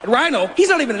Rhino, he's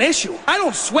not even an issue. I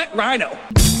don't sweat Rhino.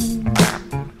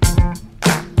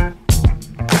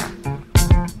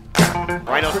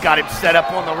 Rhino's got him set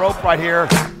up on the rope right here.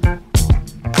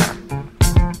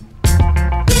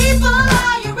 People,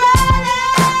 are you ready?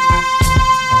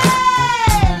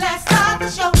 Let's start the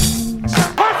show.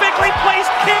 Perfectly placed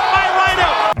kick by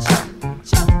Rhino.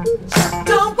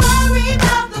 Don't worry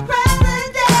about the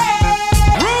present day.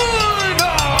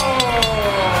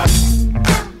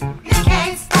 You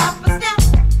can't stop us now.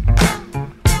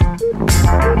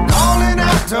 Calling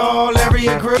out to all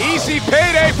area crew. Easy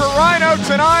payday for Rhino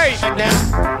tonight.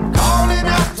 Calling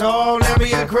out to all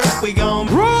area crew. We gon'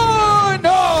 Rhino!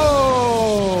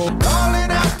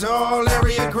 Calling out to all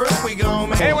area crew. We gon'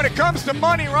 make. Hey, when it comes to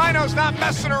money, Rhino's not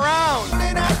messing around.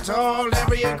 Calling out to all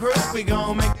area crew. We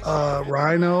gon' make.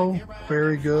 Rhino,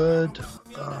 very good.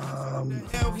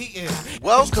 He is.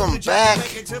 Welcome back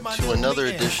to another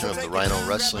edition of the Rhino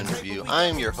Wrestling Review. I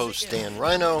am your host, Dan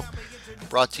Rhino,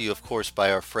 brought to you, of course,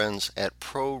 by our friends at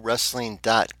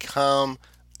ProWrestling.com.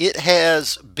 It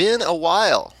has been a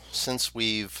while since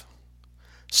we've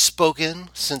spoken,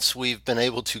 since we've been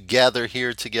able to gather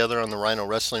here together on the Rhino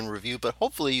Wrestling Review, but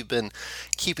hopefully you've been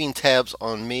keeping tabs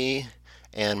on me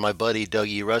and my buddy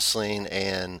Dougie Wrestling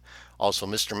and also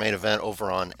Mr. Main Event over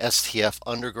on STF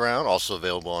Underground, also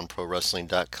available on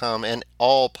ProWrestling.com and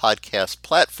all podcast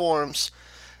platforms.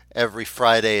 Every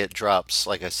Friday it drops,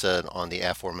 like I said, on the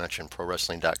aforementioned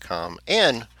ProWrestling.com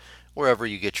and wherever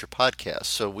you get your podcasts.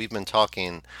 So we've been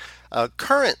talking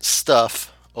current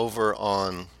stuff over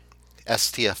on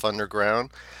STF Underground.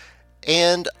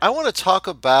 And I want to talk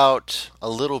about a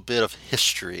little bit of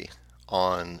history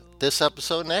on this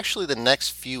episode and actually the next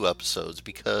few episodes,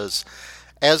 because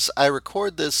as I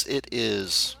record this, it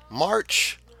is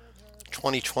March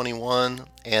 2021,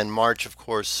 and March, of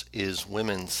course, is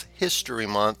Women's History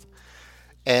Month.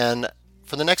 And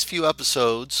for the next few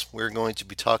episodes, we're going to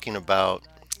be talking about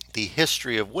the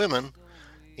history of women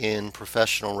in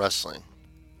professional wrestling.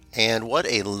 And what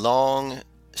a long,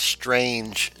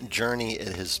 strange journey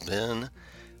it has been.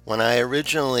 When I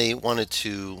originally wanted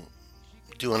to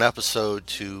do an episode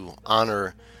to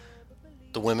honor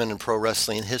the women in pro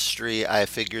wrestling history, I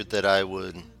figured that I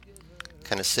would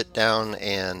kind of sit down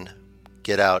and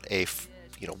get out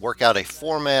work out a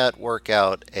format, work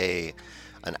out an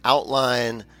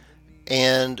outline,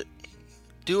 and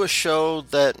do a show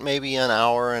that maybe an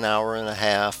hour and a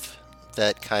half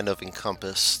that kind of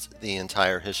encompassed the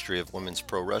entire history of women's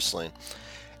pro wrestling.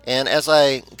 And as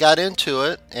I got into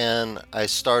it and I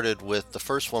started with the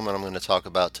first woman I'm going to talk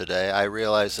about today, I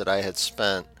realized that I had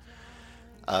spent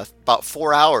about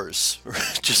 4 hours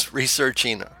just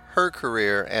researching her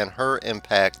career and her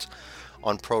impact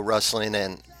on pro wrestling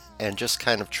and just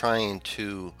kind of trying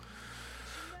to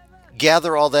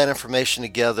gather all that information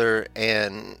together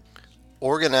and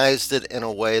organized it in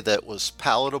a way that was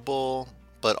palatable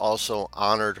but also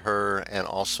honored her and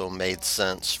also made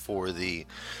sense for the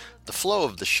flow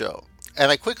of the show.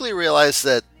 And I quickly realized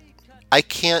that I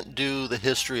can't do the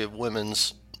history of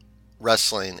women's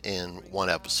wrestling in one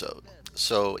episode.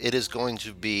 So it is going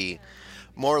to be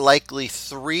more likely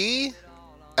 3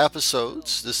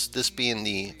 episodes, this being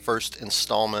the first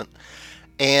installment.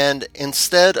 And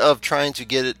instead of trying to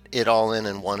get it all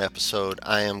in one episode,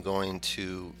 I am going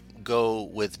to go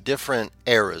with different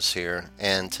eras here.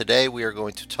 And today we are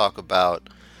going to talk about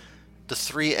the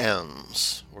 3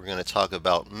 M's. We're going to talk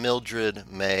about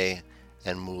Mildred, May,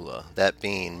 and Moolah. That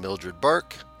being Mildred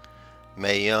Burke,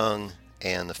 Mae Young,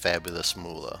 and the fabulous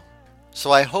Moolah.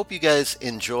 So I hope you guys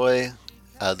enjoy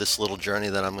this little journey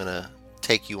that I'm going to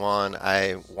take you on.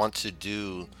 I want to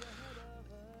do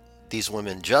these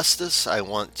women justice. I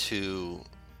want to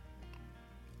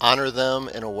honor them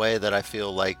in a way that I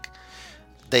feel like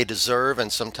they deserve,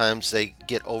 and sometimes they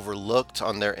get overlooked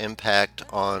on their impact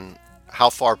on how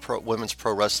far women's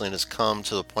pro wrestling has come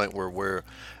to the point where we're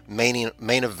main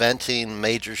eventing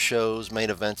major shows, main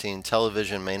eventing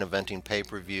television, main eventing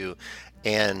pay-per-view,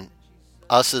 and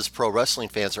us as pro wrestling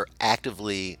fans are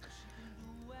actively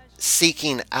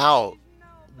seeking out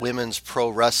women's pro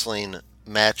wrestling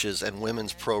matches and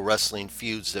women's pro wrestling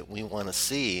feuds that we want to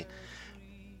see.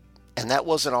 And that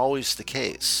wasn't always the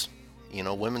case. You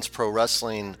know, women's pro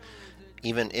wrestling,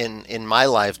 even in my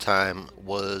lifetime,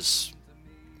 was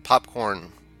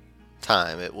popcorn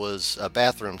time. It was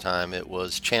bathroom time. It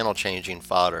was channel changing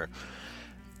fodder.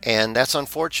 And that's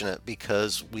unfortunate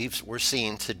because we're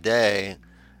seeing today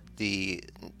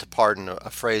to pardon a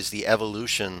phrase, the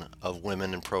evolution of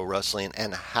women in pro wrestling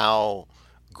and how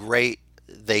great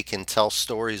they can tell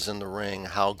stories in the ring,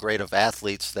 how great of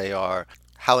athletes they are,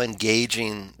 how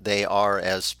engaging they are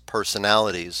as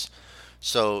personalities.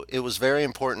 So it was very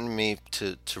important to me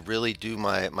to really do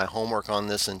my homework on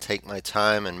this and take my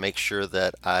time and make sure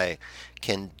that I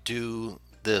can do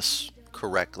this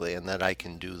correctly and that I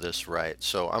can do this right.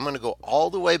 So I'm going to go all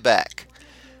the way back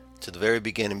to the very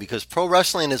beginning, because pro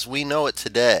wrestling as we know it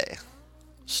today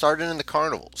started in the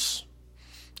carnivals.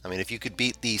 I mean, if you could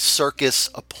beat the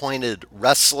circus appointed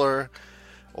wrestler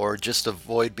or just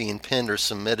avoid being pinned or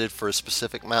submitted for a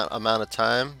specific amount of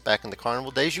time back in the carnival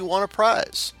days, you won a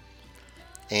prize.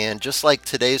 And just like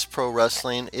today's pro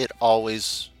wrestling, it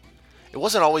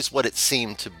wasn't always what it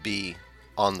seemed to be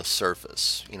on the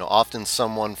surface. You know, often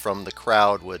someone from the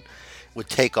crowd would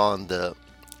take on the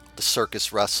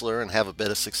circus wrestler and have a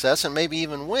bit of success and maybe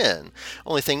even win.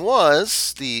 Only thing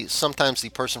was, sometimes the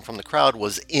person from the crowd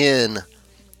was in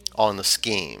on the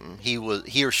scheme. He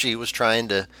or she was trying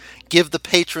to give the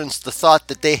patrons the thought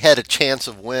that they had a chance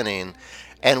of winning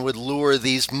and would lure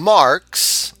these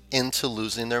marks into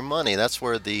losing their money. That's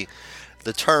where the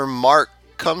term mark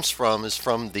comes from, is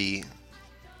from the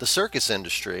circus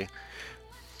industry,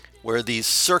 where these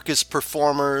circus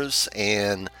performers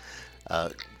and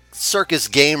circus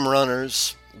game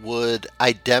runners would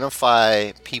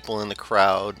identify people in the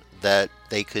crowd that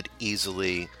they could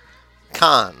easily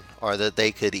con or that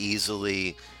they could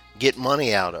easily get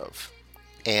money out of.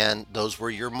 And those were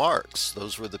your marks.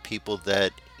 Those were the people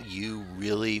that you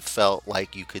really felt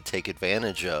like you could take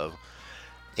advantage of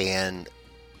and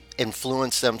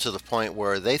influence them to the point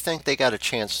where they think they got a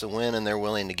chance to win and they're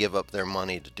willing to give up their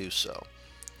money to do so.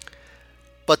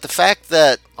 But the fact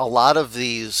that a lot of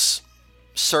these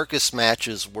circus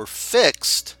matches were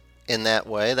fixed in that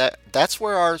way, that's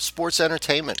where our sports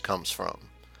entertainment comes from.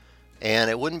 And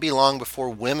it wouldn't be long before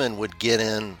women would get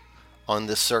in on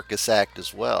this circus act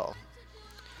as well.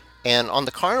 And on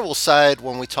the carnival side,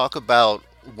 when we talk about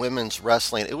women's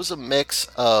wrestling, it was a mix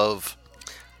of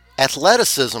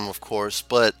athleticism, of course,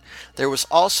 but there was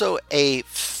also a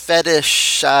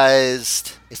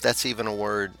fetishized, if that's even a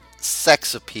word,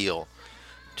 sex appeal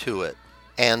to it.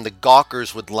 And the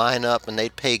gawkers would line up and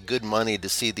they'd pay good money to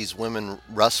see these women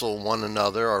wrestle one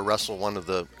another or wrestle one of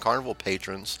the carnival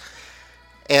patrons.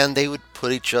 And they would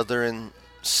put each other in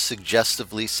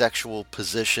suggestively sexual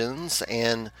positions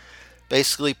and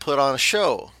basically put on a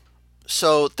show.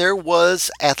 So there was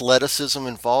athleticism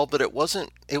involved, but it was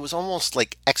almost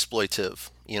like exploitive.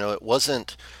 You know, it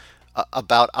wasn't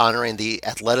about honoring the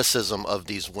athleticism of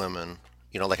these women,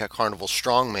 you know, like a carnival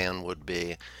strongman would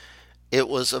be. It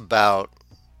was about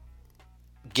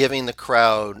giving the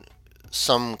crowd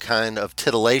some kind of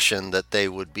titillation that they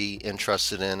would be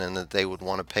interested in and that they would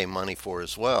want to pay money for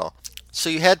as well. So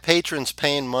you had patrons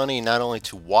paying money not only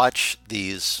to watch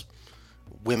these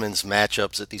women's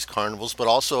matchups at these carnivals, but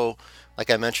also, like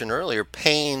I mentioned earlier,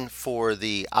 paying for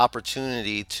the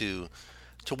opportunity to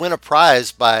win a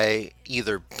prize by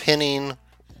either pinning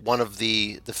one of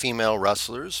the female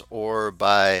wrestlers or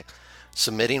by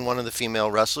submitting one of the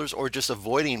female wrestlers or just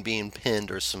avoiding being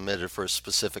pinned or submitted for a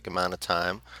specific amount of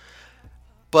time.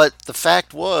 But the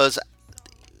fact was,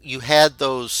 you had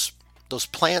those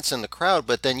plants in the crowd,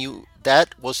 but then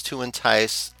that was to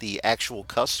entice the actual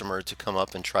customer to come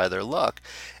up and try their luck.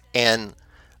 And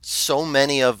so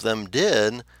many of them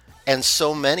did, and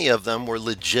so many of them were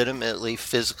legitimately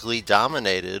physically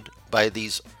dominated by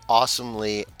these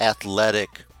awesomely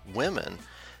athletic women.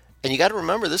 And you got to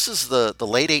remember, this is the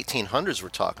late 1800s we're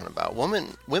talking about.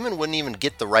 Women wouldn't even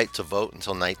get the right to vote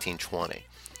until 1920.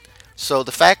 So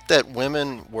the fact that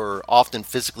women were often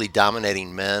physically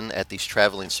dominating men at these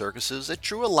traveling circuses, it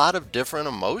drew a lot of different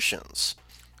emotions.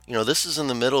 You know, this is in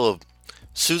the middle of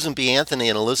Susan B. Anthony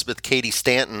and Elizabeth Cady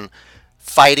Stanton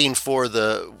fighting for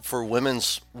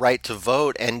women's right to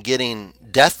vote and getting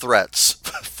death threats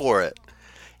for it.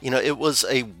 You know, it was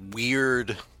a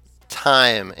weird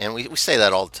time, and we say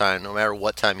that all the time. No matter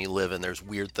what time you live in, there's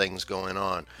weird things going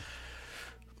on.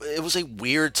 It was a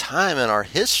weird time in our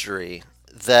history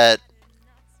that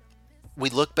we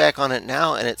look back on it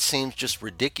now, and it seems just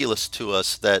ridiculous to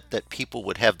us that people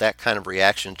would have that kind of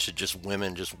reaction to just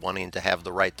women just wanting to have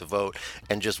the right to vote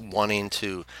and just wanting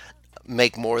to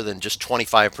make more than just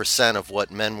 25% of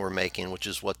what men were making, which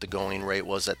is what the going rate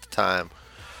was at the time.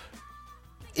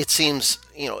 It seems,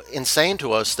 you know, insane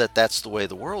to us that that's the way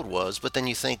the world was. But then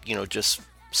you think, you know, just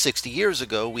 60 years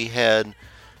ago, we had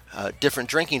different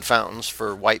drinking fountains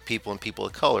for white people and people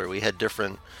of color. We had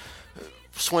different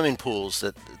swimming pools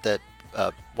that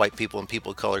white people and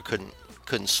people of color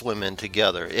couldn't swim in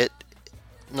together.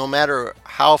 No matter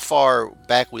how far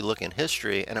back we look in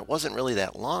history, and it wasn't really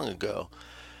that long ago,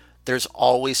 there's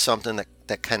always something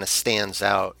that kind of stands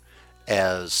out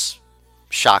as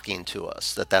shocking to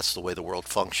us, that's the way the world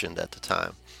functioned at the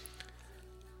time.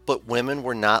 but women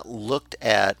were not looked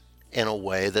at in a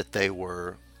way that they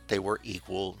were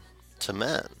equal to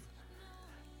men.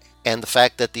 And the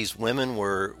fact that these women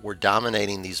were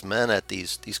dominating these men at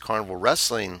these carnival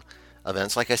wrestling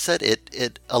events, like I said,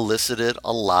 it elicited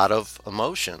a lot of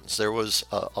emotions. There was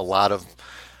a lot of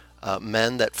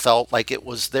men that felt like it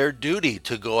was their duty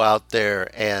to go out there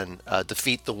and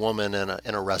defeat the woman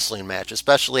in a wrestling match,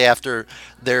 especially after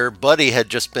their buddy had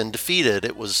just been defeated.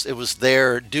 It was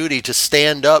their duty to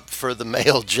stand up for the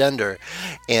male gender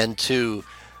and to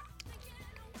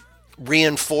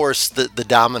reinforce the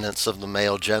dominance of the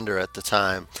male gender at the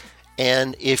time.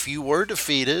 And if you were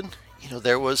defeated,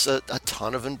 there was a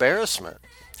ton of embarrassment.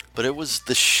 But it was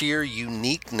the sheer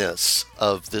uniqueness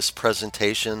of this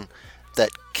presentation that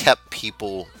kept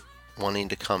people wanting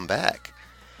to come back.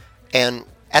 And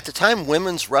at the time,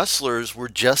 women's wrestlers were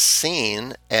just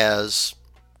seen as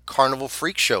carnival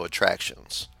freak show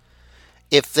attractions.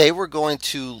 If they were going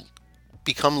to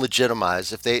become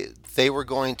legitimized, if they were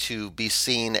going to be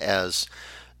seen as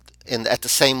at the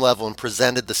same level and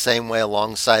presented the same way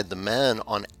alongside the men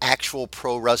on actual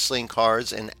pro wrestling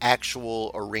cards in actual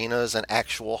arenas and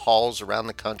actual halls around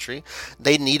the country,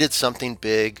 they needed something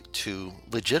big to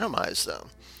legitimize them.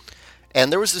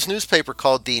 And there was this newspaper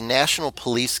called the National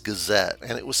Police Gazette,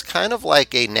 and it was kind of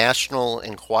like a National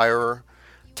Enquirer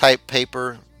type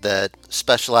paper that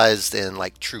specialized in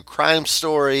like true crime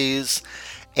stories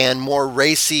and more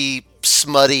racy,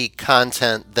 smutty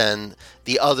content than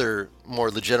the other more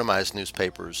legitimized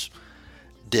newspapers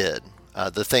did.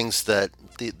 The things that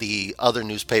the other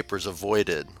newspapers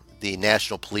avoided, the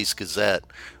National Police Gazette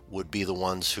would be the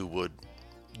ones who would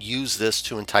use this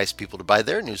to entice people to buy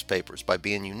their newspapers by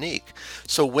being unique.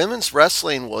 So women's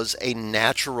wrestling was a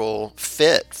natural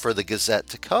fit for the Gazette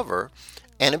to cover,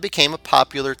 and it became a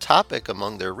popular topic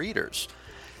among their readers.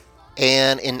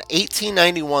 And in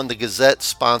 1891, the Gazette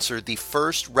sponsored the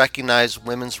first recognized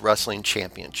women's wrestling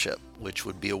championship, which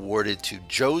would be awarded to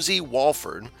Josie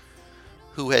Walford,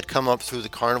 who had come up through the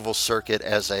carnival circuit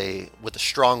with a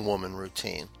strong woman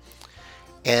routine.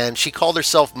 And she called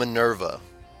herself Minerva,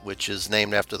 which is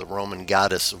named after the Roman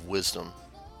goddess of wisdom.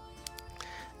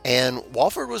 And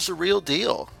Walford was the real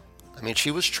deal. I mean, she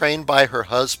was trained by her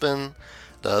husband,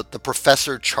 the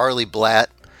Professor Charlie Blatt.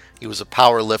 He was a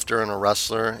power lifter and a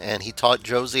wrestler, and he taught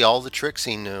Josie all the tricks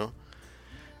he knew.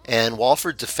 And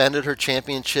Walford defended her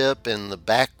championship in the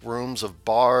back rooms of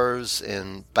bars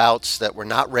in bouts that were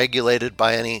not regulated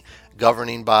by any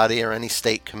governing body or any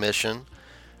state commission.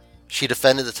 She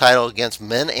defended the title against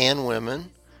men and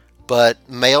women, but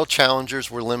male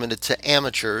challengers were limited to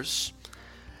amateurs,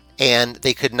 and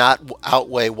they could not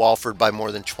outweigh Walford by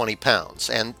more than 20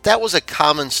 pounds. And that was a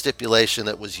common stipulation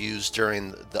that was used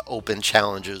during the open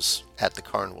challenges at the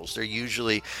carnivals.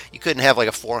 You couldn't have like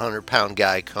a 400-pound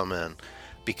guy come in,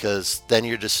 because then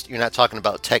you're not talking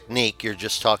about technique, you're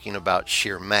just talking about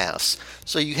sheer mass.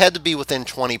 So you had to be within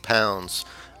 20 pounds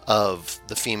of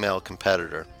the female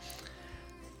competitor.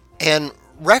 And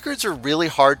records are really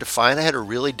hard to find. I had a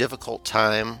really difficult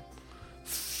time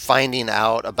finding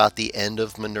out about the end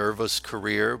of Minerva's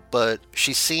career, but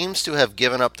she seems to have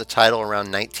given up the title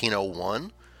around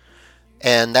 1901,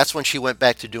 and that's when she went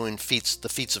back to doing the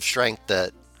feats of strength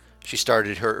that she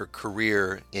started her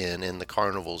career in the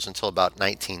carnivals until about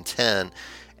 1910,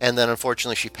 and then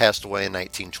unfortunately she passed away in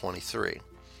 1923.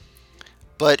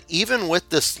 But even with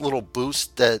this little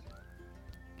boost that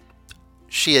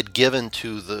she had given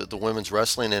to the women's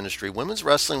wrestling industry, women's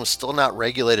wrestling was still not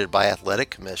regulated by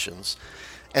athletic commissions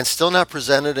and still not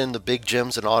presented in the big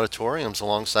gyms and auditoriums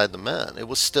alongside the men. It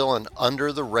was still an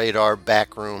under-the-radar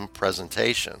backroom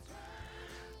presentation.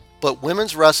 But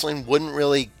women's wrestling wouldn't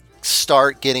really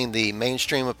start getting the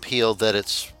mainstream appeal that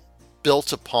it's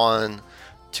built upon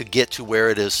to get to where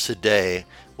it is today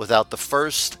without the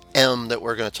first M that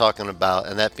we're going to talk about,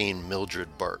 and that being Mildred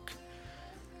Burke.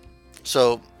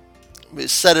 So,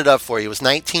 set it up for you. It was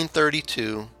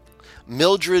 1932.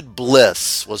 Mildred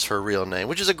Bliss was her real name,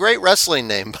 which is a great wrestling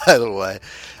name, by the way.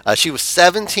 She was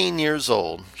 17 years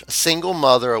old, a single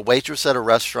mother, a waitress at a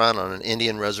restaurant on an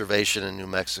Indian reservation in New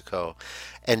Mexico,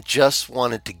 and just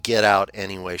wanted to get out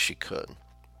any way she could.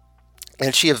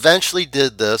 And she eventually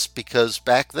did this because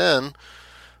back then,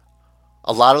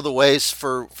 a lot of the ways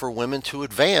for women to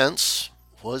advance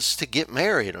was to get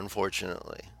married,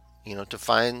 unfortunately. To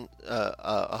find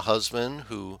a husband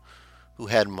who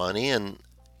had money, and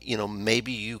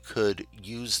maybe you could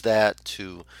use that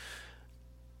to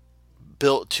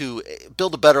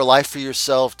build a better life for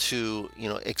yourself, to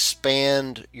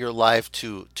expand your life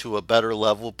to a better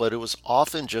level. But it was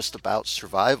often just about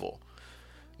survival.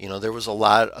 There was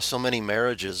so many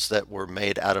marriages that were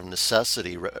made out of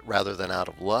necessity rather than out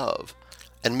of love.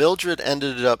 And Mildred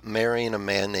ended up marrying a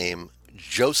man named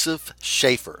Joseph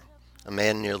Schaefer, a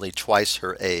man nearly twice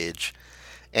her age.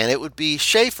 And it would be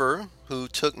Schaefer who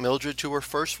took Mildred to her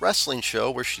first wrestling show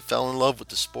where she fell in love with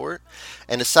the sport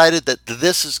and decided that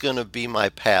this is going to be my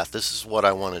path. This is what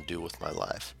I want to do with my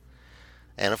life.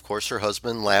 And of course, her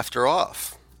husband laughed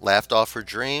off her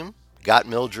dream, got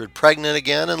Mildred pregnant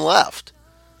again, and left.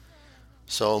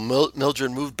 So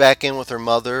Mildred moved back in with her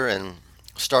mother and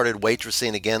started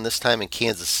waitressing again, this time in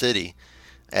Kansas City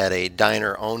at a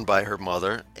diner owned by her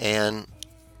mother. And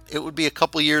it would be a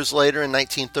couple years later in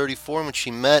 1934 when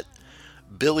she met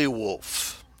Billy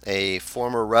Wolf, a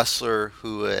former wrestler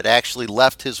who had actually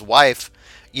left his wife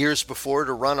years before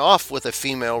to run off with a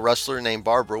female wrestler named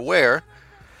Barbara Ware.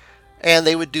 And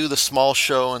they would do the small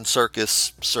show and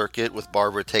circus circuit with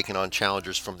Barbara taking on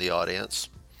challengers from the audience.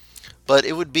 But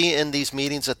it would be in these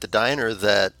meetings at the diner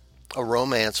that a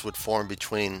romance would form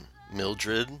between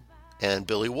Mildred and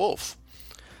Billy Wolf.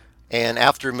 And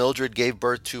after Mildred gave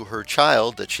birth to her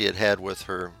child that she had had with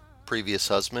her previous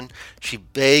husband, she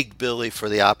begged Billy for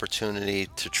the opportunity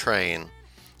to train.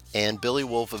 And Billy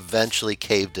Wolf eventually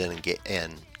caved in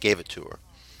and gave it to her.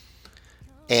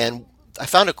 And I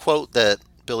found a quote that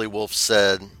Billy Wolf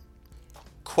said,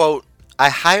 quote, "I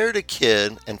hired a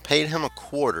kid and paid him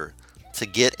 $25 to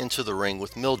get into the ring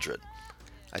with Mildred.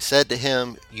 I said to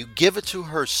him, you give it to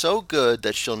her so good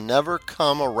that she'll never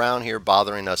come around here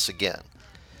bothering us again.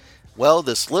 Well,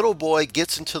 this little boy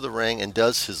gets into the ring and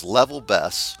does his level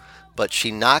best, but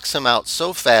she knocks him out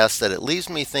so fast that it leaves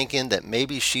me thinking that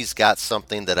maybe she's got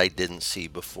something that I didn't see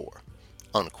before."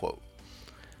 Unquote.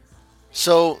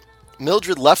 So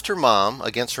Mildred left her mom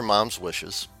against her mom's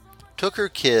wishes, took her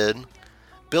kid.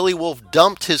 Billy Wolf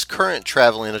dumped his current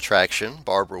traveling attraction,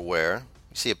 Barbara Ware.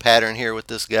 You see a pattern here with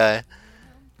this guy?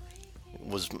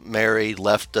 Was married,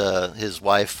 left his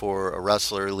wife for a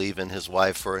wrestler, leaving his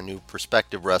wife for a new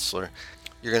prospective wrestler.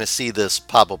 You're going to see this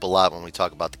pop up a lot when we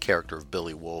talk about the character of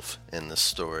Billy Wolf in this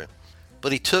story.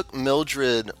 But he took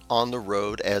Mildred on the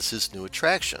road as his new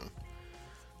attraction.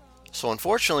 So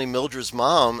unfortunately, Mildred's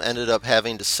mom ended up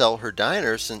having to sell her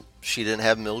diner since she didn't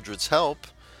have Mildred's help.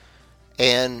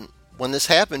 And when this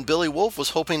happened, Billy Wolf was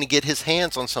hoping to get his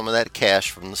hands on some of that cash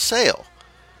from the sale.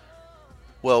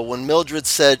 Well, when Mildred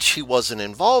said she wasn't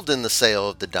involved in the sale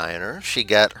of the diner, she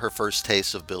got her first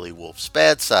taste of Billy Wolf's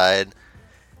bad side,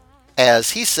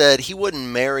 as he said he wouldn't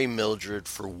marry Mildred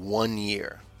for 1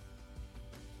 year,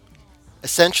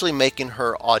 essentially making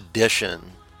her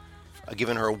audition,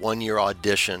 giving her a 1-year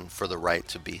audition for the right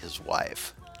to be his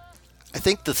wife. I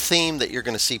think the theme that you're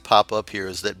going to see pop up here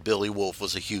is that Billy Wolf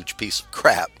was a huge piece of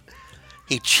crap.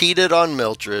 He cheated on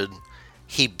Mildred,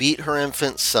 he beat her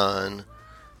infant son,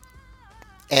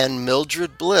 and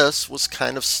Mildred Bliss was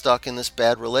kind of stuck in this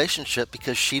bad relationship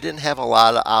because she didn't have a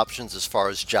lot of options as far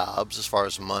as jobs, as far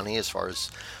as money, as far as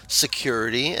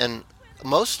security. And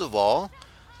most of all,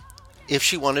 if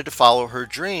she wanted to follow her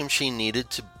dream, she needed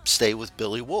to stay with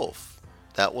Billy Wolf.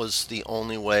 That was the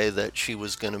only way that she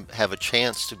was going to have a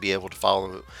chance to be able to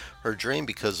follow her dream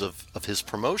because of his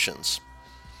promotions.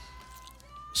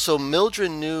 So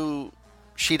Mildred knew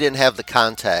she didn't have the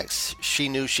contacts. She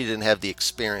knew she didn't have the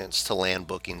experience to land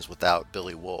bookings without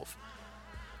Billy Wolf.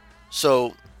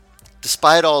 So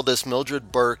despite all this,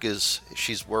 Mildred Burke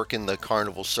she's working the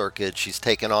carnival circuit. She's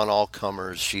taking on all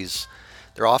comers.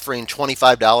 They're offering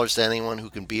 $25 to anyone who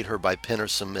can beat her by pin or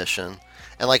submission.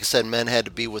 And like I said, men had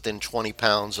to be within 20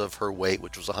 pounds of her weight,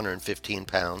 which was 115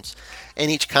 pounds. And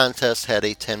each contest had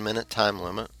a 10-minute time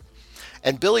limit.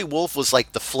 And Billy Wolf was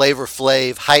like the Flavor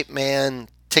Flav hype man,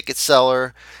 ticket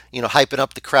seller, hyping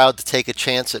up the crowd to take a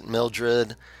chance at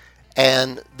Mildred.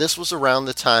 And this was around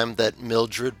the time that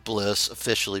Mildred Bliss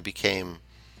officially became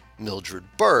Mildred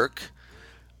Burke,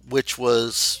 which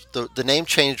was, the name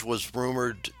change was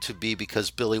rumored to be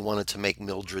because Billy wanted to make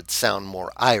Mildred sound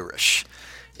more Irish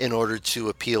in order to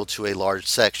appeal to a large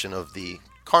section of the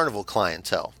carnival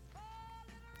clientele.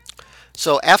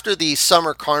 So after the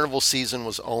summer carnival season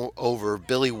was over,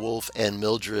 Billy Wolf and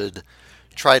Mildred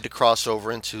tried to cross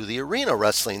over into the arena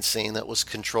wrestling scene that was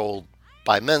controlled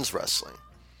by men's wrestling.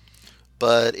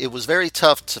 But it was very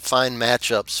tough to find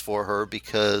matchups for her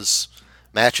because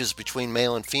matches between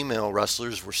male and female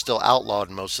wrestlers were still outlawed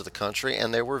in most of the country,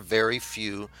 and there were very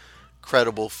few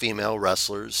credible female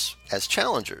wrestlers as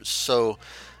challengers. So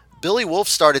Billy Wolf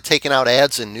started taking out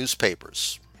ads in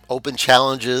newspapers, open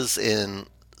challenges in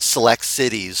select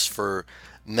cities for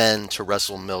men to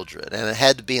wrestle Mildred. And it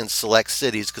had to be in select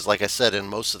cities because, like I said, in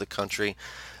most of the country,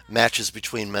 matches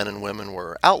between men and women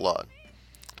were outlawed.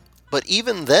 But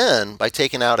even then, by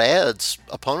taking out ads,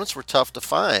 opponents were tough to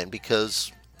find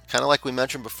because, kind of like we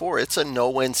mentioned before, it's a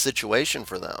no-win situation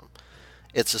for them.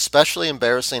 It's especially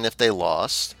embarrassing if they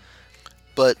lost.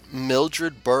 But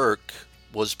Mildred Burke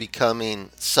was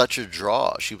becoming such a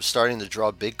draw. She was starting to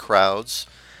draw big crowds.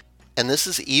 And this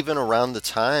is even around the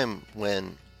time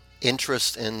when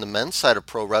interest in the men's side of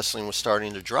pro wrestling was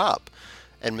starting to drop.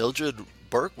 And Mildred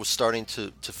Burke was starting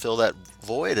to fill that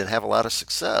void and have a lot of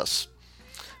success.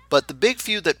 But the big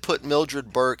feud that put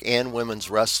Mildred Burke and women's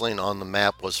wrestling on the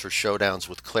map was her showdowns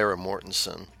with Clara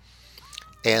Mortensen.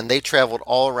 And they traveled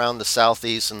all around the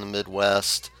Southeast and the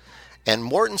Midwest. And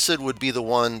Mortensen would be the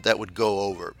one that would go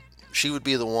over. She would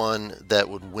be the one that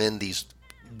would win these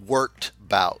worked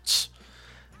bouts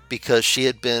because she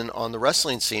had been on the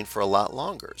wrestling scene for a lot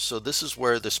longer. So this is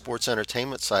where the sports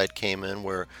entertainment side came in,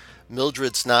 where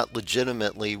Mildred's not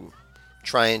legitimately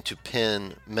trying to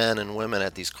pin men and women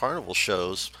at these carnival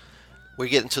shows. We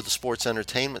get into the sports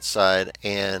entertainment side,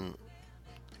 and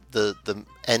the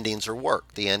endings are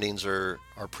worked. The endings are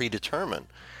predetermined.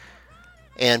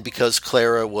 And because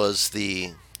Clara was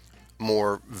the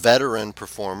more veteran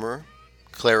performer,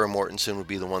 Clara Mortensen would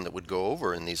be the one that would go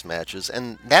over in these matches.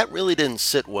 And that really didn't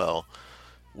sit well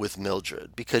with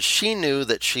Mildred because she knew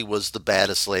that she was the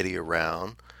baddest lady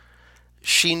around.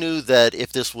 She knew that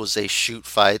if this was a shoot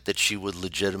fight that she would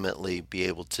legitimately be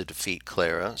able to defeat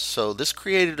Clara. So this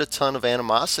created a ton of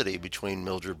animosity between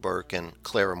Mildred Burke and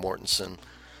Clara Mortensen.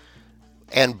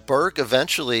 And Burke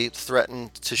eventually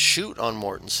threatened to shoot on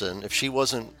Mortensen if she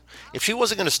wasn't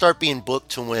going to start being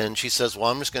booked to win. She says, "Well,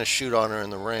 I'm just going to shoot on her in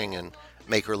the ring and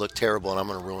make her look terrible, and I'm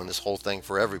going to ruin this whole thing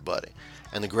for everybody.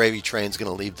 And the gravy train's going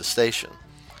to leave the station."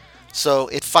 So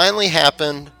it finally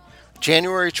happened,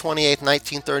 January 28th,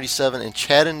 1937, in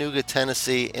Chattanooga,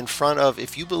 Tennessee, in front of,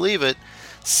 if you believe it,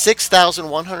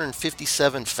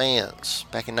 6,157 fans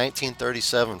back in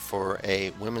 1937 for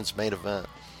a women's main event.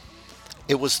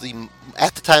 It was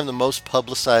at the time, the most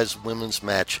publicized women's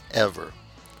match ever.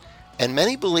 And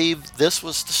many believe this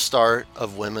was the start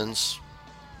of women's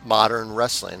modern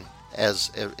wrestling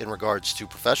as in regards to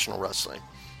professional wrestling.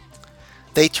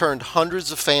 They turned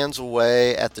hundreds of fans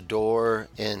away at the door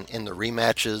in the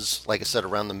rematches, like I said,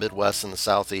 around the Midwest and the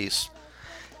Southeast.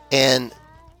 And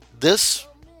this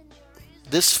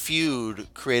feud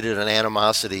created an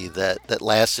animosity that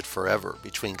lasted forever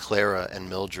between Clara and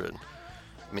Mildred.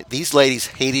 I mean, these ladies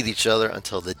hated each other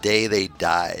until the day they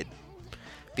died.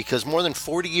 Because more than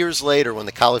 40 years later, when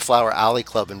the Cauliflower Alley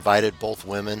Club invited both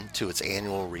women to its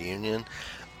annual reunion,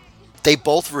 they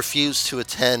both refused to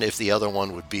attend if the other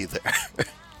one would be there.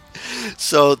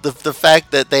 So the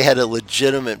fact that they had a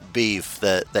legitimate beef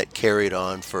that carried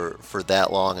on for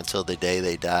that long until the day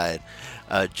they died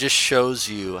just shows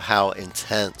you how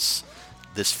intense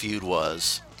this feud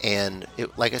was. And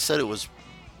like I said, it was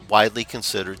widely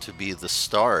considered to be the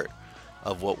start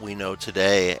of what we know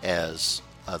today as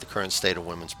the current state of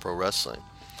women's pro wrestling.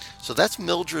 So that's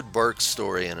Mildred Burke's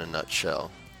story in a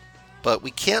nutshell. But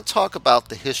we can't talk about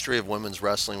the history of women's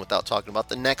wrestling without talking about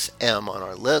the next M on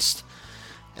our list,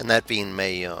 and that being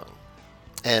Mae Young.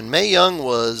 And Mae Young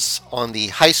was on the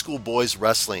high school boys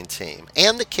wrestling team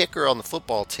and the kicker on the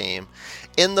football team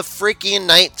in the freaking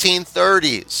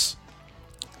 1930s,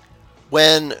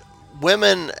 when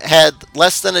women had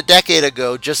less than a decade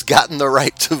ago just gotten the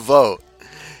right to vote.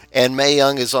 And Mae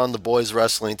Young is on the boys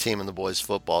wrestling team and the boys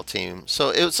football team. So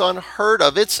it's unheard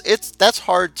of. That's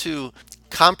hard to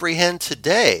comprehend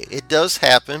today. It does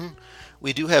happen.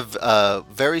 We do have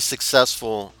very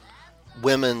successful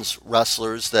women's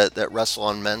wrestlers that wrestle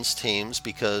on men's teams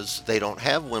because they don't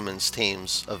have women's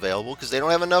teams available because they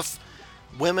don't have enough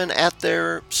women at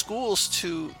their schools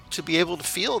to be able to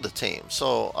field a team.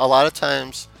 So a lot of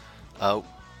times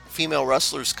female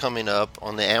wrestlers coming up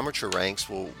on the amateur ranks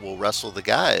will wrestle the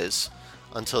guys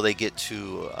until they get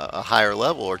to a higher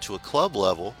level or to a club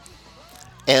level.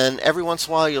 And every once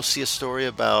in a while you'll see a story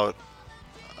about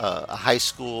a high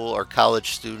school or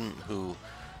college student who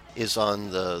is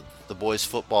on the boys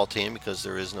football team because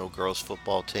there is no girls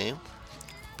football team.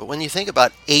 But when you think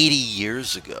about 80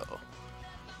 years ago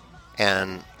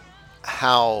and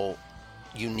how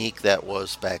unique that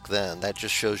was back then, that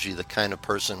just shows you the kind of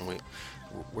person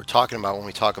we're talking about when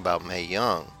we talk about Mae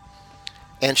Young.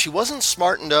 And she wasn't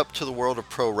smartened up to the world of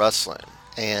pro wrestling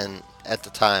and at the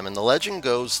time. And the legend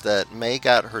goes that Mae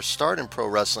got her start in pro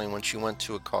wrestling when she went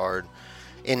to a card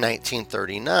in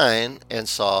 1939 and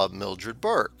saw Mildred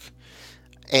Burke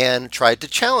and tried to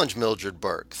challenge Mildred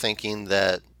Burke, thinking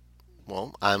that,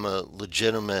 well, I'm a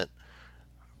legitimate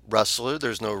wrestler.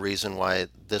 There's no reason why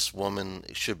this woman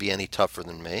should be any tougher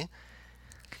than me.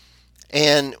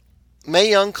 And Mae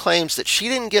Young claims that she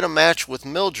didn't get a match with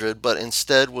Mildred, but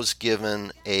instead was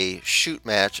given a shoot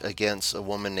match against a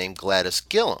woman named Gladys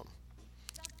Gillum.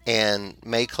 And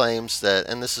Mae claims that,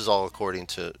 and this is all according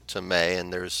to Mae,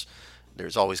 and there's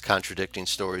always contradicting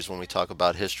stories when we talk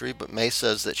about history, but Mae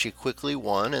says that she quickly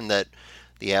won and that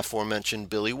the aforementioned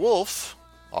Billy Wolf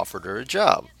offered her a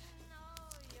job.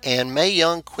 And Mae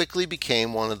Young quickly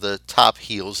became one of the top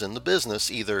heels in the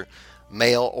business, either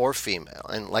male or female.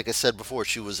 And like I said before,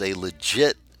 she was a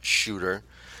legit shooter.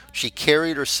 She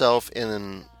carried herself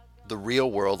in the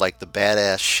real world like the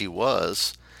badass she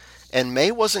was. And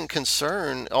Mae wasn't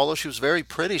concerned, although she was very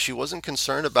pretty, she wasn't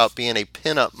concerned about being a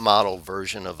pinup model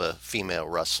version of a female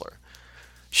wrestler.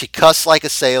 She cussed like a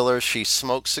sailor, she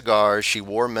smoked cigars, she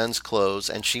wore men's clothes,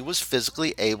 and she was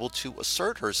physically able to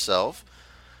assert herself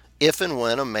if and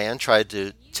when a man tried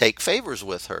to take favors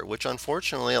with her, which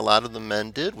unfortunately a lot of the men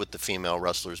did with the female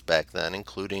wrestlers back then,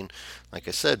 including, like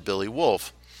I said, Billy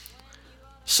Wolf.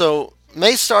 So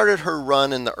Mae started her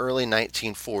run in the early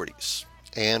 1940s,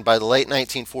 and by the late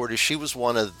 1940s, she was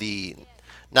one of the,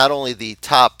 not only the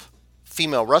top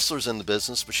female wrestlers in the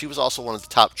business, but she was also one of the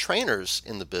top trainers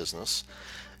in the business,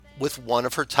 with one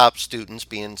of her top students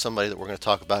being somebody that we're going to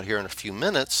talk about here in a few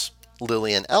minutes,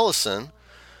 Lillian Ellison,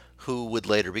 who would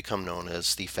later become known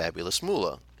as the Fabulous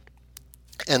Moolah.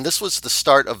 And this was the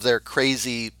start of their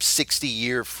crazy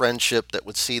 60-year friendship that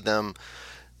would see them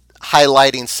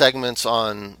highlighting segments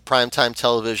on primetime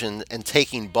television and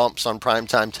taking bumps on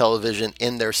primetime television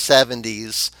in their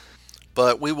 70s.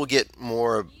 But we will get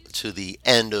more to the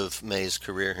end of Mae's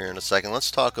career here in a second. Let's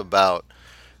talk about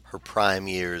her prime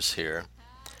years here.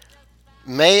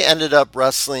 Mae ended up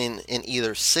wrestling in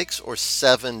either 6 or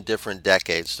 7 different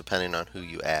decades, depending on who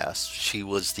you ask. She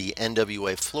was the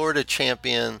NWA Florida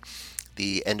champion,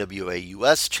 the NWA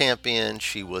US champion.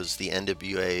 She was the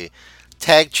NWA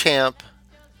tag champ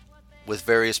with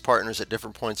various partners at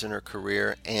different points in her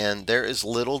career. And there is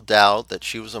little doubt that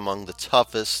she was among the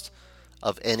toughest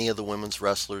of any of the women's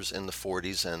wrestlers in the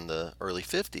 40s and the early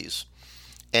 50s.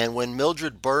 And when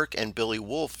Mildred Burke and Billy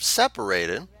Wolf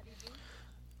separated,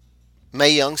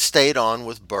 Mae Young stayed on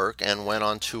with Burke and went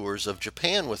on tours of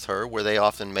Japan with her, where they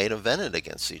often main evented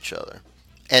against each other.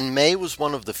 And Mae was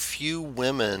one of the few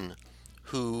women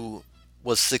who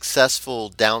was successful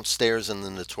downstairs in the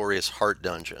notorious Hart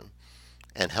Dungeon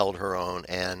and held her own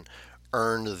and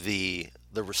earned the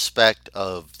respect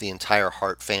of the entire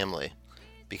Hart family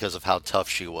because of how tough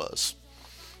she was.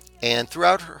 And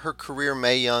throughout her career,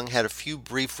 Mae Young had a few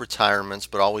brief retirements,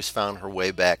 but always found her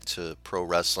way back to pro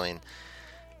wrestling.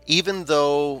 Even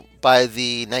though by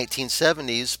the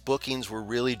 1970s, bookings were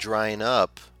really drying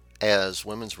up as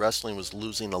women's wrestling was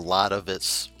losing a lot of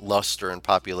its luster and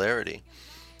popularity.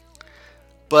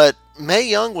 But Mae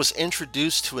Young was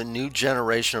introduced to a new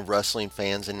generation of wrestling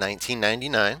fans in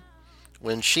 1999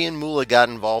 when she and Moolah got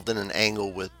involved in an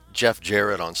angle with Jeff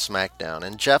Jarrett on SmackDown.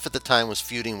 And Jeff at the time was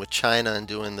feuding with Chyna and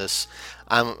doing this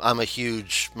I'm a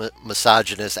huge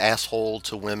misogynist, asshole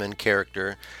to women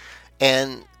character.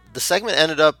 And the segment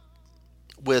ended up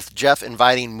with Jeff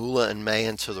inviting Moolah and Mae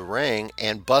into the ring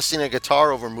and busting a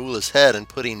guitar over Moolah's head and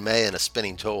putting Mae in a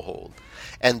spinning toe hold.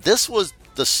 And this was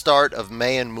the start of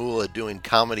Mae and Moolah doing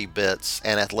comedy bits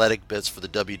and athletic bits for the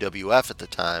WWF at the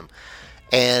time.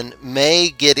 And Mae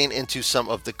getting into some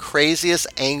of the craziest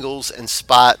angles and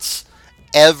spots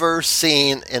ever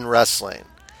seen in wrestling.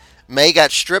 Mae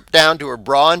got stripped down to her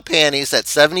bra and panties at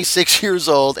 76 years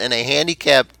old in a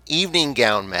handicapped evening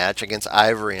gown match against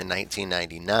Ivory in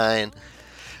 1999.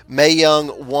 Mae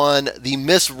Young won the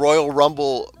Miss Royal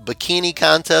Rumble bikini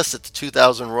contest at the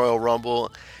 2000 Royal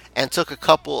Rumble and took a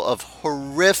couple of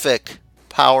horrific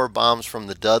power bombs from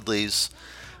the Dudleys,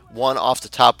 one off the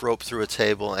top rope through a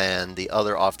table and the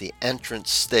other off the entrance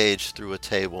stage through a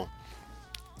table.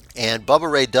 And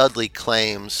Bubba Ray Dudley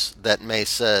claims that Mae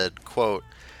said, quote,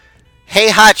 "Hey,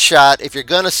 hotshot, if you're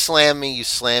going to slam me, you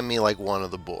slam me like one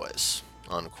of the boys,"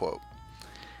 unquote.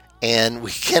 And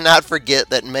we cannot forget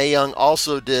that Mae Young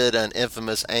also did an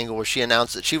infamous angle where she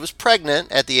announced that she was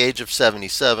pregnant at the age of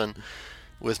 77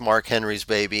 with Mark Henry's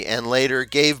baby and later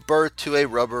gave birth to a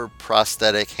rubber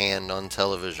prosthetic hand on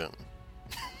television.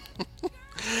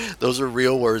 Those are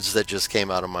real words that just came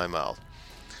out of my mouth.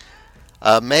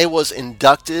 Mae was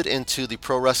inducted into the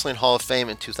Pro Wrestling Hall of Fame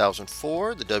in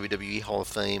 2004, the WWE Hall of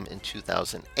Fame in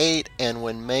 2008, and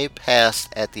when Mae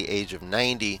passed at the age of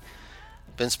 90,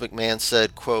 Vince McMahon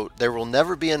said, quote, "There will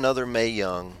never be another Mae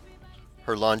Young.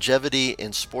 Her longevity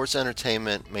in sports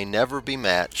entertainment may never be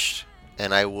matched,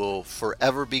 and I will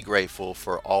forever be grateful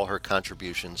for all her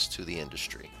contributions to the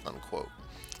industry," unquote.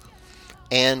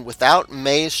 And without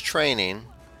Mae's training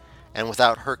And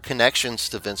without her connections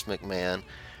to Vince McMahon,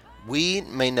 we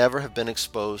may never have been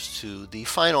exposed to the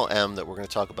final M that we're going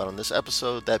to talk about on this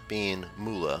episode, that being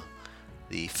Moolah,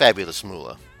 the fabulous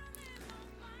Moolah.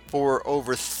 For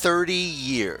over 30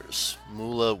 years,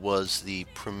 Moolah was the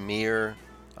premier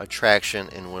attraction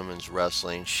in women's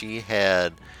wrestling. She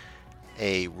had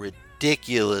a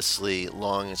ridiculously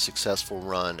long and successful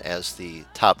run as the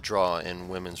top draw in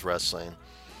women's wrestling.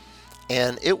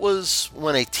 And it was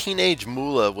when a teenage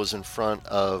Moolah was in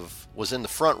the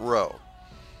front row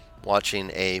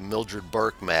watching a Mildred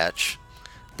Burke match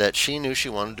that she knew she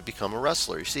wanted to become a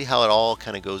wrestler. You see how it all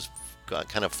kind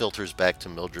of filters back to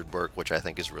Mildred Burke, which I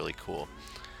think is really cool.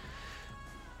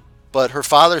 But her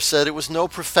father said it was no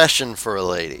profession for a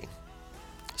lady.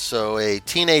 So a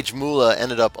teenage Moolah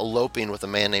ended up eloping with a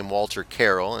man named Walter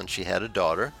Carroll, and she had a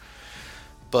daughter.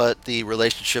 But the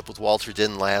relationship with Walter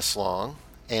didn't last long,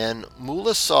 and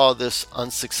Moolah saw this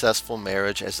unsuccessful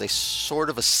marriage as a sort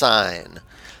of a sign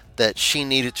that she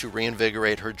needed to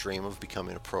reinvigorate her dream of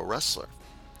becoming a pro wrestler.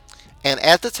 And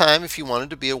at the time, if you wanted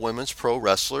to be a women's pro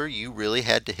wrestler, you really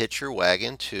had to hitch your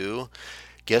wagon to,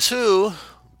 guess who?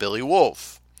 Billy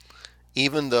Wolfe.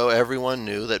 Even though everyone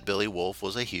knew that Billy Wolfe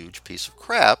was a huge piece of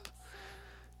crap.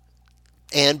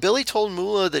 And Billy told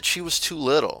Moolah that she was too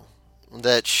little,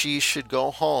 that she should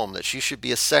go home, that she should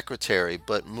be a secretary.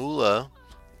 But Moolah,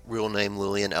 real name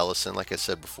Lillian Ellison, like I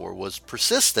said before, was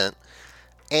persistent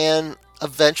and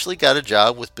eventually got a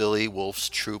job with Billy Wolfe's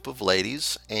troupe of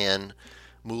ladies, and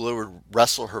Moolah would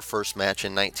wrestle her first match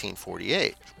in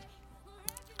 1948.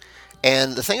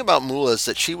 And the thing about Moolah is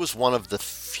that she was one of the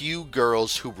few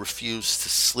girls who refused to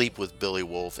sleep with Billy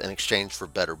Wolfe in exchange for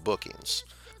better bookings.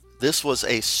 This was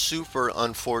a super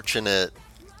unfortunate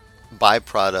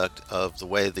byproduct of the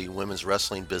way the women's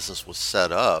wrestling business was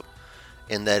set up,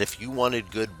 in that if you wanted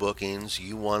good bookings,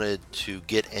 you wanted to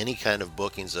get any kind of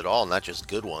bookings at all, not just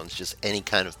good ones, just any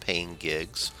kind of paying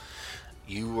gigs,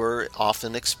 you were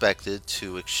often expected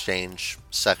to exchange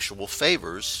sexual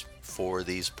favors for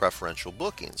these preferential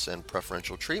bookings and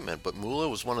preferential treatment. But Moolah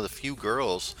was one of the few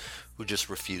girls who just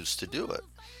refused to do it.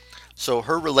 So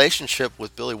her relationship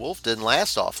with Billy Wolfe didn't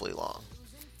last awfully long.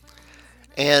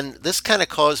 And this kind of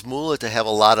caused Moolah to have a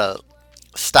lot of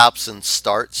stops and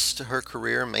starts to her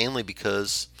career, mainly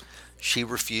because she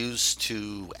refused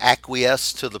to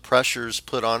acquiesce to the pressures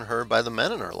put on her by the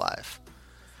men in her life.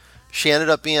 She ended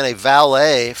up being a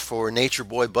valet for Nature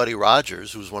Boy Buddy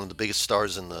Rogers, who was one of the biggest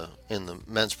stars in the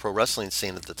men's pro wrestling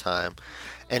scene at the time,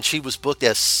 and she was booked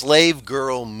as Slave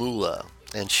Girl Moolah,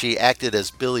 and she acted as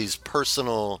Billy's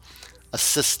personal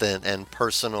assistant and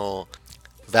personal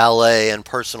valet and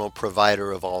personal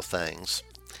provider of all things.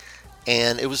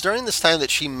 And it was during this time that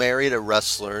she married a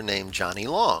wrestler named Johnny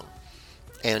Long.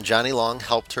 And Johnny Long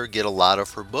helped her get a lot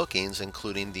of her bookings,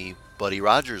 including the Buddy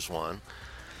Rogers one.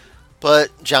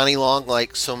 But Johnny Long,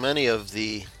 like so many of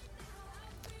the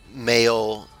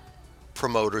male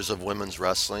promoters of women's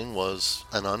wrestling, was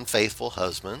an unfaithful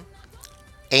husband.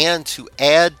 And to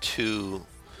add to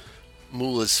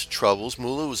Moolah's troubles,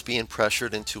 Moolah was being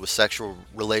pressured into a sexual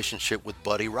relationship with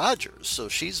Buddy Rogers. So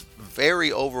she's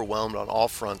very overwhelmed on all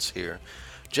fronts here,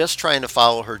 just trying to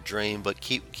follow her dream, but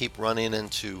keep running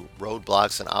into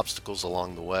roadblocks and obstacles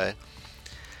along the way.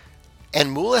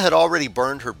 And Moolah had already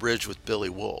burned her bridge with Billy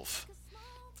Wolfe.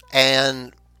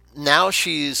 And now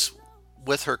she's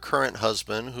with her current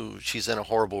husband, who she's in a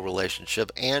horrible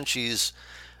relationship, and she's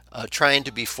trying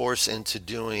to be forced into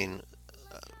doing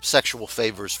sexual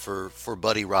favors for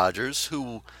Buddy Rogers,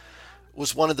 who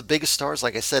was one of the biggest stars,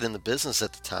 like I said, in the business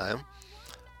at the time.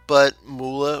 But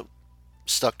Moolah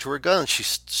stuck to her guns. She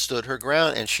stood her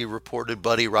ground, and she reported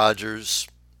Buddy Rogers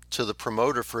to the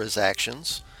promoter for his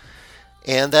actions.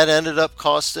 And that ended up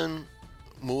costing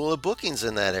Moolah bookings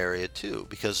in that area too,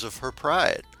 because of her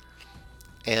pride.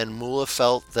 And Moolah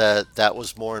felt that that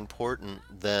was more important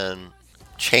than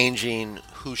changing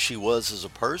who she was as a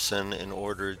person in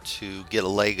order to get a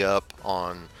leg up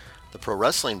on the pro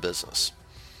wrestling business.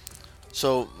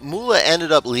 So Moolah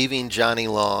ended up leaving Johnny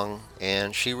Long,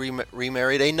 and she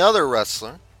remarried another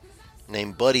wrestler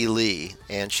named Buddy Lee,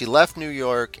 and she left New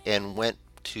York and went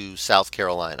to South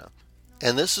Carolina.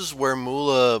 And this is where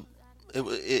Moolah,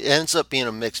 it ends up being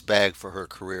a mixed bag for her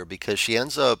career, because she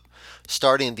ends up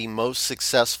starting the most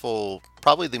successful,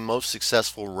 probably the most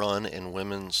successful run in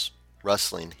women's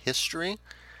wrestling history.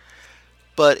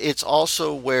 But it's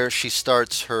also where she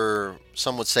starts her,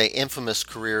 some would say, infamous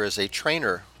career as a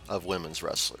trainer of women's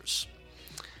wrestlers.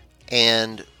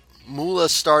 And Moolah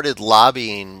started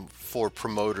lobbying for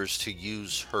promoters to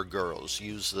use her girls,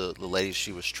 use the ladies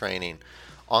she was training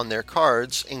on their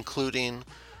cards, including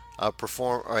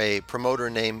a promoter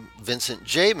named Vincent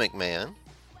J. McMahon,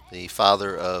 the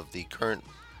father of the current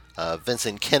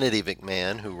Vincent Kennedy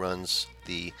McMahon, who runs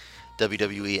the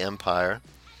WWE Empire.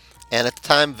 And at the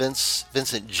time,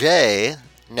 Vincent J.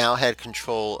 now had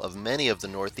control of many of the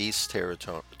Northeast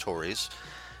territories.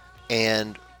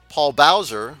 And Paul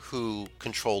Bowser, who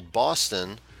controlled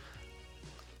Boston,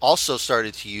 also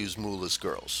started to use Moolah's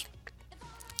girls.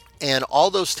 And all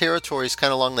those territories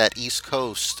kind of along that East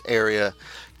Coast area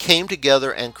came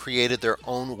together and created their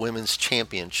own women's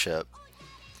championship.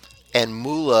 And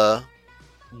Moolah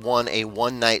won a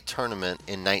one-night tournament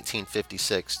in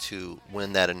 1956 to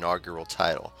win that inaugural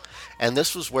title. And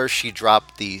this was where she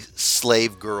dropped the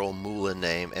slave girl Moolah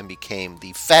name and became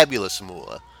the Fabulous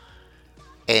Moolah.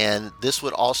 And this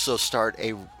would also start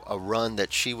a run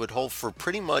that she would hold for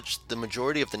pretty much the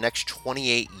majority of the next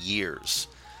 28 years.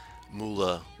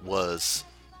 Moolah was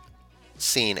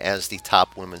seen as the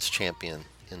top women's champion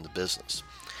in the business.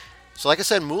 So like I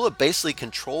said, Moolah basically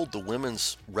controlled the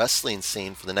women's wrestling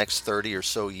scene for the next 30 or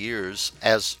so years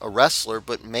as a wrestler,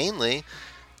 but mainly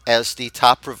as the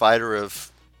top provider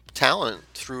of talent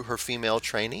through her female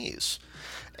trainees.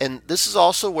 And this is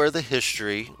also where the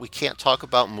history, we can't talk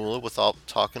about Moolah without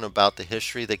talking about the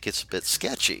history that gets a bit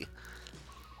sketchy.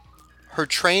 Her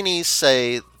trainees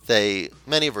say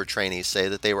many of her trainees say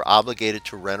that they were obligated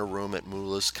to rent a room at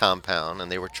Moolah's compound, and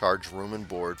they were charged room and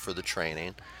board for the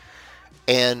training.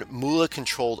 And Moolah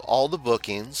controlled all the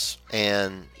bookings,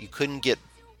 and you couldn't get,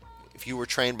 if you were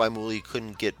trained by Moolah, you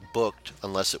couldn't get booked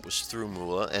unless it was through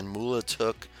Moolah. And Moolah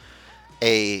took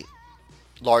a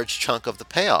large chunk of the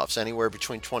payoffs, anywhere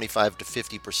between 25 to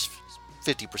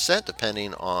 50%,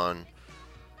 depending on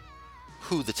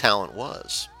who the talent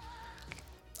was.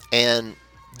 And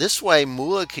this way,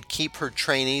 Moolah could keep her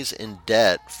trainees in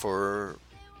debt for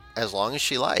as long as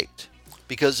she liked.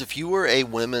 Because if you were a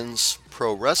women's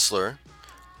pro wrestler,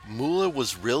 Moolah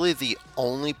was really the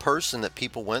only person that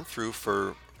people went through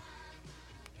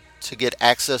to get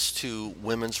access to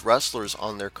women's wrestlers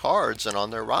on their cards and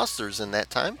on their rosters in that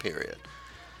time period.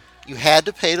 You had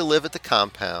to pay to live at the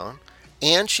compound,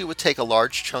 and she would take a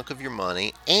large chunk of your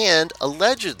money, and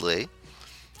allegedly,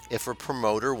 if a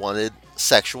promoter wanted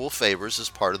sexual favors as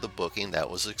part of the booking, that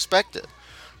was expected.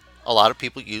 A lot of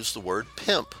people use the word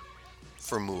pimp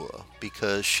for Moolah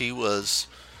because she was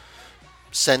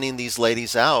sending these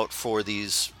ladies out for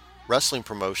these wrestling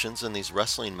promotions and these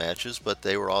wrestling matches, but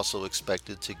they were also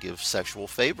expected to give sexual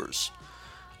favors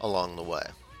along the way.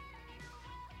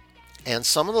 And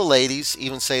some of the ladies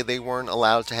even say they weren't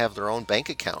allowed to have their own bank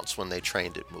accounts when they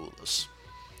trained at Moolah's.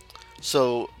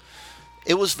 So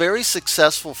it was very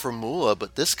successful for Moolah,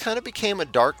 but this kind of became a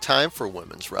dark time for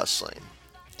women's wrestling.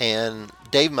 And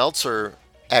Dave Meltzer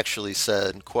actually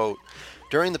said, quote,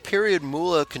 "During the period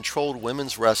Moolah controlled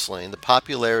women's wrestling, the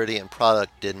popularity and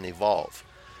product didn't evolve.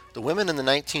 The women in the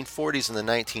 1940s and the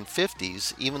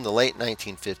 1950s, even the late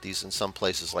 1950s in some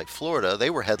places like Florida, they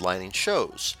were headlining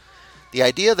shows. The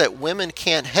idea that women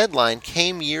can't headline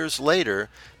came years later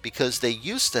because they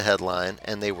used to headline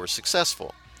and they were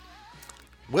successful.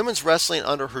 Women's wrestling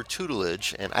under her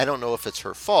tutelage, and I don't know if it's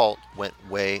her fault, went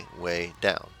way, way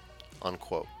down,"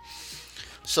 unquote.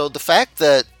 So the fact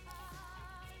that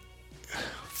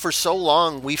for so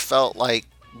long we felt like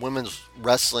women's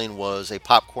wrestling was a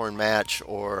popcorn match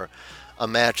or a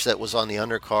match that was on the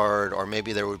undercard, or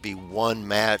maybe there would be one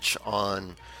match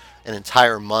on an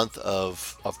entire month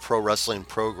of pro wrestling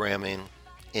programming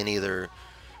in either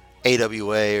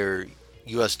AWA or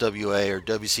USWA or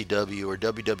WCW or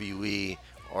WWE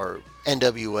or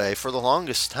NWA for the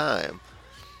longest time.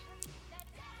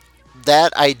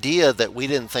 That idea that we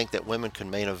didn't think that women could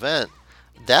main event,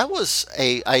 that was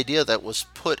an idea that was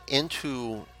put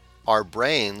into our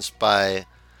brains by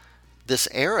this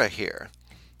era here.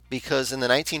 Because in the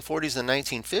 1940s and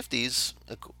 1950s,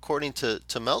 according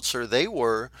to Meltzer,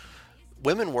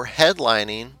 women were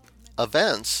headlining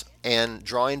events and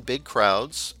drawing big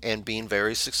crowds and being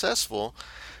very successful.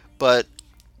 But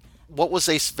what was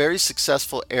a very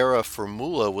successful era for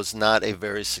Moolah was not a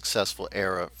very successful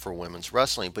era for women's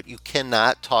wrestling. But you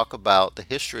cannot talk about the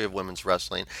history of women's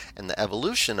wrestling and the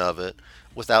evolution of it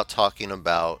without talking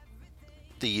about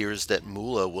the years that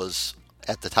Moolah was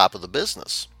at the top of the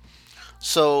business.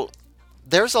 So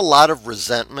there's a lot of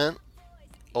resentment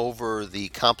over the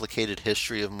complicated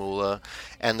history of Moolah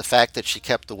and the fact that she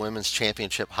kept the women's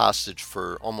championship hostage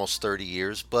for almost 30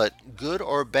 years. But good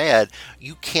or bad,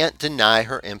 you can't deny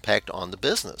her impact on the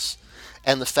business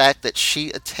and the fact that she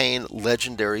attained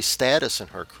legendary status in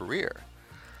her career.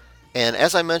 And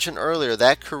as I mentioned earlier,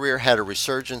 that career had a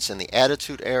resurgence in the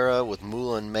Attitude Era, with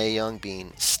Moolah and Mae Young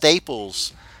being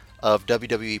staples of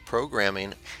WWE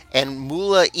programming, and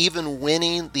Moolah even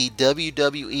winning the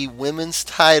WWE Women's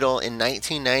title in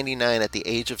 1999 at the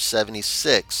age of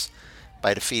 76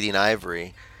 by defeating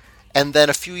Ivory. And then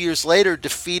a few years later,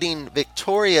 defeating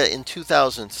Victoria in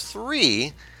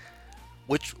 2003,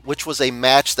 which was a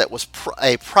match that was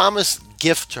a promised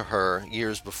gift to her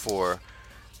years before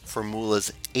for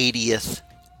Moolah's 80th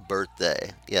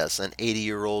birthday. Yes, an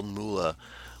 80-year-old Moolah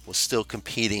was still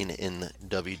competing in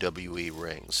WWE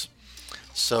rings.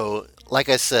 So, like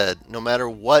I said, no matter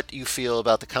what you feel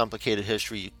about the complicated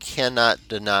history, you cannot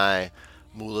deny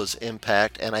Moolah's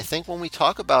impact. And I think when we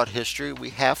talk about history,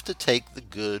 we have to take the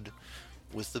good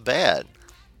with the bad.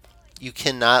 You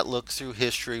cannot look through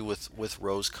history with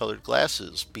rose-colored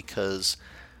glasses, because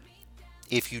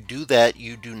if you do that,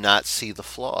 you do not see the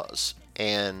flaws.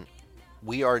 And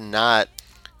we are not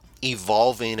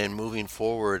evolving and moving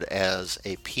forward as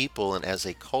a people and as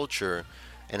a culture,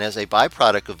 and as a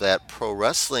byproduct of that, pro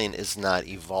wrestling is not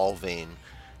evolving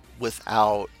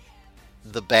without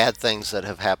the bad things that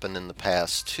have happened in the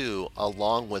past too,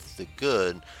 along with the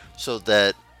good, so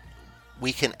that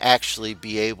we can actually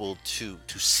be able to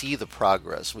see the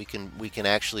progress. We can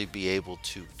actually be able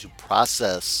to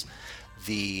process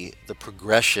the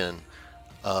progression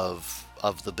of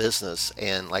the business.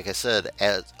 And like I said,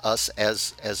 as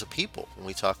a people, when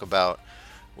we talk about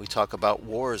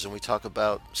wars, and we talk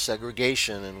about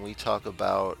segregation, and we talk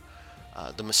about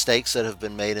the mistakes that have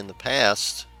been made in the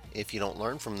past. If you don't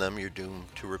learn from them, you're doomed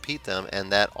to repeat them,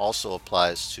 and that also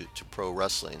applies to pro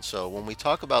wrestling. So when we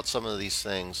talk about some of these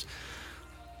things,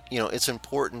 it's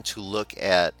important to look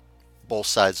at both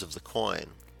sides of the coin,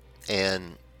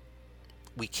 and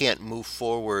we can't move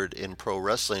forward in pro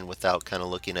wrestling without kind of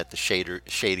looking at the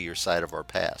shadier side of our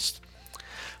past.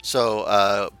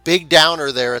 So, big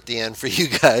downer there at the end for you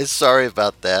guys. Sorry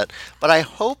about that. But I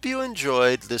hope you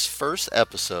enjoyed this first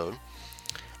episode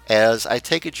as I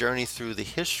take a journey through the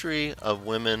history of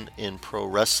women in pro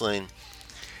wrestling.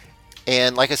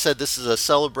 And like I said, this is a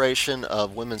celebration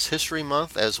of Women's History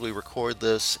Month as we record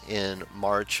this in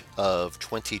March of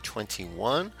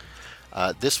 2021.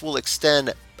 This will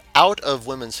extend out of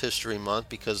Women's History Month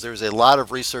because there's a lot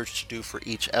of research to do for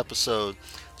each episode.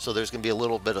 So there's going to be a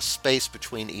little bit of space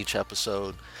between each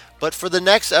episode. But for the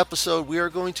next episode, we are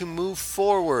going to move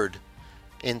forward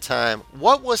in time.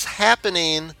 What was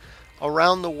happening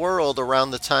around the world around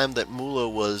the time that Moolah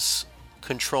was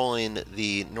controlling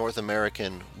the North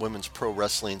American women's pro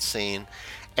wrestling scene?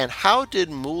 And how did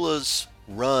Moolah's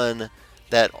run,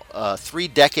 that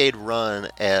 3-decade run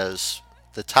as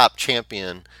the top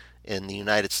champion in the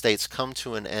United States, come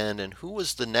to an end? And who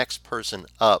was the next person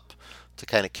up to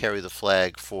kind of carry the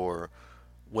flag for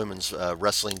women's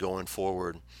wrestling going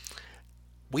forward?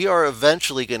 We are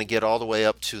eventually going to get all the way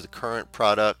up to the current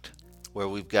product, where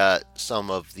we've got some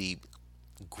of the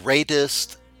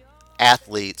greatest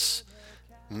athletes,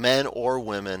 men or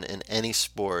women, in any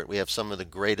sport. We have some of the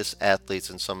greatest athletes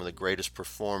and some of the greatest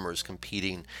performers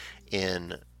competing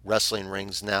in wrestling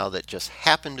rings now that just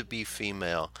happen to be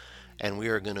female. And we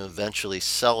are going to eventually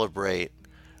celebrate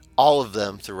all of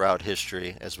them throughout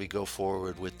history as we go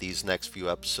forward with these next few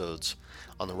episodes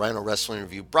on the Rhino Wrestling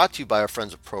Review, brought to you by our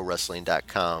friends at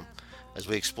ProWrestling.com, as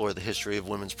we explore the history of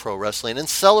women's pro wrestling in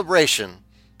celebration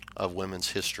of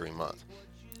Women's History Month.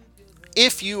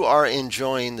 If you are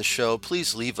enjoying the show,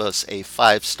 please leave us a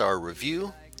 5-star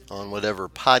review on whatever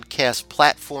podcast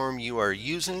platform you are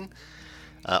using.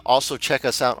 Also, check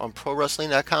us out on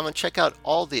ProWrestling.com and check out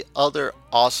all the other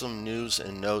awesome news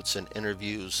and notes and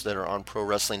interviews that are on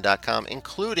ProWrestling.com,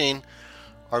 including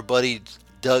our buddy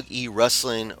Doug E.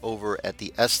 Wrestling over at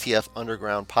the STF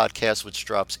Underground podcast, which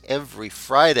drops every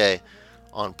Friday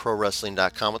on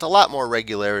ProWrestling.com with a lot more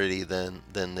regularity than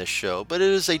this show. But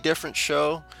it is a different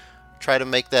show. Try to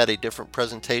make that a different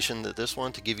presentation than this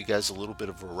one to give you guys a little bit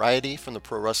of variety from the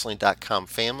ProWrestling.com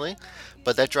family.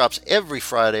 But that drops every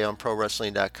Friday on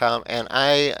ProWrestling.com, and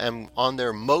I am on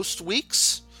there most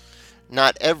weeks.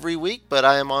 Not every week, but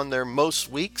I am on there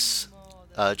most weeks,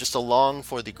 just along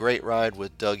for the great ride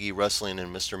with Doug E. Wrestling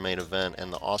and Mr. Main Event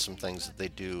and the awesome things that they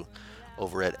do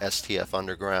over at STF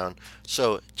Underground.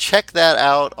 So check that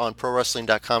out on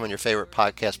ProWrestling.com and your favorite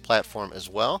podcast platform as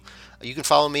well. You can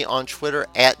follow me on Twitter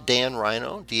at Dan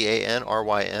Rhino,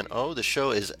 DANRYNO. The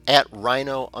show is at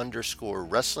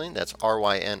Rhino_Wrestling. That's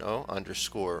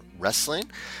RYNO_Wrestling.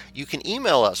 You can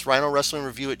email us,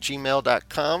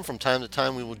 RhinoWrestlingReview@gmail.com. From time to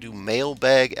time, we will do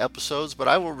mailbag episodes, but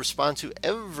I will respond to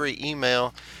every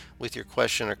email with your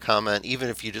question or comment, even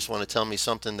if you just want to tell me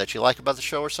something that you like about the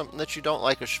show or something that you don't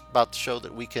like about the show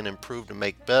that we can improve to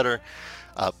make better.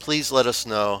 Please let us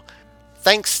know.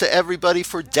 Thanks to everybody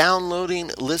for downloading,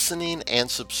 listening, and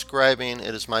subscribing.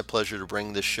 It is my pleasure to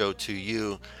bring this show to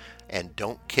you. And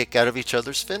don't kick out of each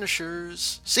other's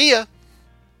finishers. See ya!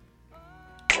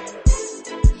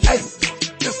 Hey,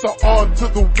 it's the R to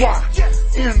the Y,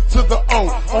 N to the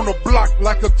O. On the block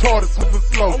like a tortoise moving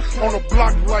slow. On the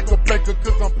block like a baker,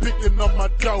 cause I'm picking up my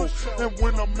dough. And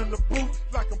when I'm in the booth,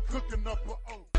 like I'm cooking.